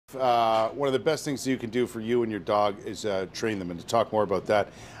One of the best things you can do for you and your dog is train them. And to talk more about that,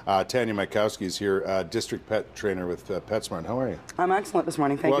 Tanya Matkowski is here, district pet trainer with PetSmart. How are you? I'm excellent this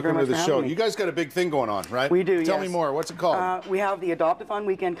morning. Thank you very much Welcome to the show. me. You guys got a big thing going on, right? We do, Tell me more. What's it called? We have the Adopt-a-Thon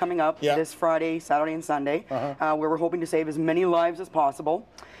weekend coming up this Friday, Saturday, and Sunday, where we're hoping to save as many lives as possible.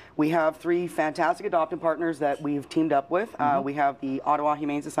 We have 3 fantastic adoption partners that we've teamed up with. We have the Ottawa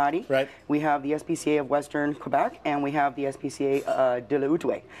Humane Society, we have the SPCA of Western Quebec, and we have the SPCA de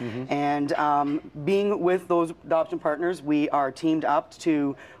l'Outaouais. And being with those adoption partners, we are teamed up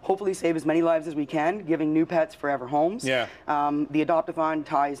to hopefully save as many lives as we can, giving new pets forever homes. The Adopt-a-Thon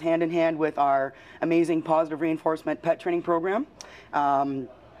ties hand in hand with our amazing positive reinforcement pet training program.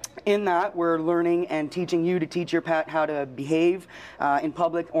 In that, we're learning and teaching you to teach your pet how to behave in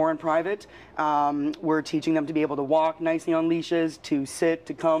public or in private. We're teaching them to be able to walk nicely on leashes, to sit,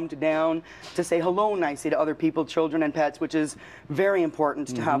 to come, to down, to say hello nicely to other people, children, and pets, which is very important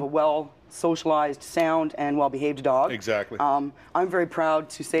to have a well-socialized, sound, and well-behaved dog. Exactly. I'm very proud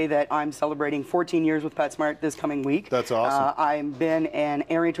to say that I'm celebrating 14 years with PetSmart this coming week. That's awesome. I've been an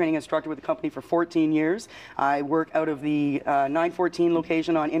area training instructor with the company for 14 years. I work out of the 914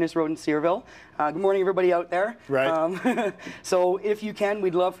 location on Innes Road in Searville. Good morning, everybody out there. Right. So if you can,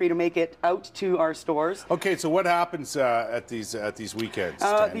 we'd love for you to make it out to our stores. Okay, so what happens at these weekends?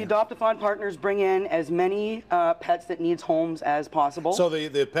 The Adopt-a-Thon partners bring in as many pets that needs homes as possible. So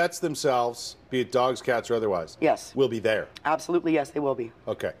the pets themselves, be it dogs, cats, or otherwise, will be there? Absolutely, yes, they will be.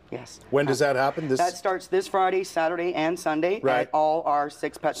 Okay. Yes. When does that happen? That starts this Friday, Saturday, and Sunday at all our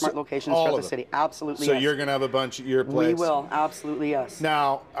 6 PetSmart locations throughout the city. Absolutely, So you're going to have a bunch at your place? We will, absolutely, yes.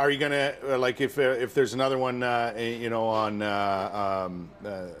 Now, are you going to, like, if there's another one, you know, on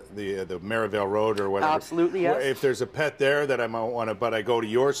the Merivale Road or whatever? Absolutely, yes. If there's a pet there that I might want to, but I go to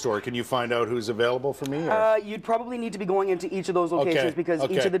your store, can you find out who's available for me? You'd probably need to be going into each of those locations because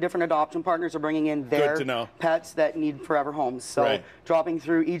each of the different adoption partners are bringing in their pets that need forever homes. So dropping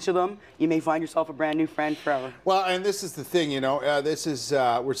through each of them, you may find yourself a brand new friend forever. Well, and this is the thing, you know, this is,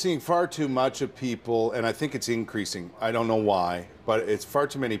 we're seeing far too much of people, and I think it's increasing. I don't know why, but it's far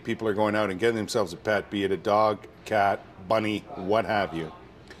too many people are going out and getting themselves a pet, be it a dog, cat, bunny, what have you,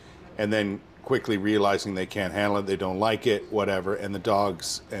 and then quickly realizing they can't handle it, they don't like it, whatever, and the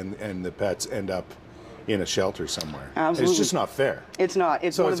dogs and the pets end up in a shelter somewhere. Absolutely. It's just not fair. It's not.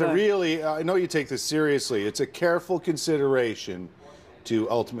 So it's a really, I know you take this seriously, it's a careful consideration to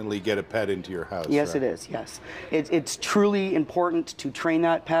ultimately get a pet into your house. Yes, it is, yes. It's truly important to train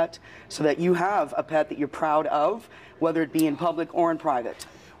that pet so that you have a pet that you're proud of, whether it be in public or in private.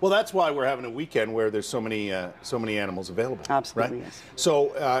 Well, that's why we're having a weekend where there's so many animals available. Absolutely, right? Yes.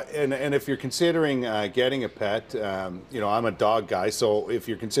 So, and if you're considering getting a pet, you know, I'm a dog guy, so if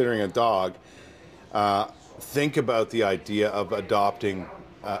you're considering a dog, think about the idea of adopting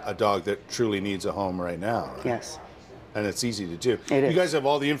a dog that truly needs a home right now. Right? Yes. And it's easy to do. It is. You guys have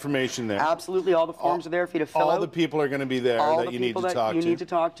all the information there. Absolutely, all the forms are there for you to fill out. All the people are going to be there that you need to talk to. All the people that you need to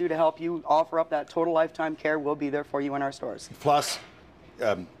talk to help you offer up that total lifetime care will be there for you in our stores. Plus,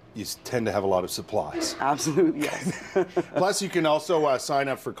 you tend to have a lot of supplies. Absolutely, yes. Plus, you can also sign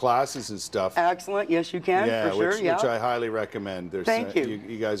up for classes and stuff. Excellent, yes, you can, for sure. Which I highly recommend. Thank you.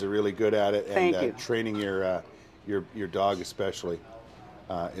 You guys are really good at it, Thank you. Training your dog especially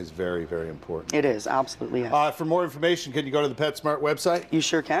is very, very important. It is, absolutely, yes. For more information, can you go to the PetSmart website? You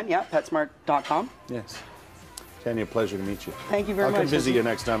sure can, yeah, PetSmart.com. Yes. Tanya, pleasure to meet you. Thank you very much. I'll come visit you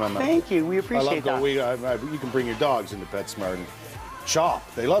next time I'm out. Thank you, we appreciate that. You can bring your dogs into PetSmart and shop.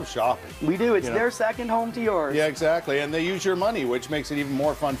 They love shopping. We do. It's their second home to yours. Yeah, exactly. And they use your money, which makes it even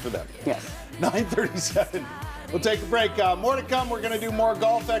more fun for them. Yes. 9:37. We'll take a break. More to come. We're going to do more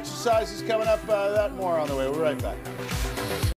golf exercises coming up. That more on the way. We'll be right back.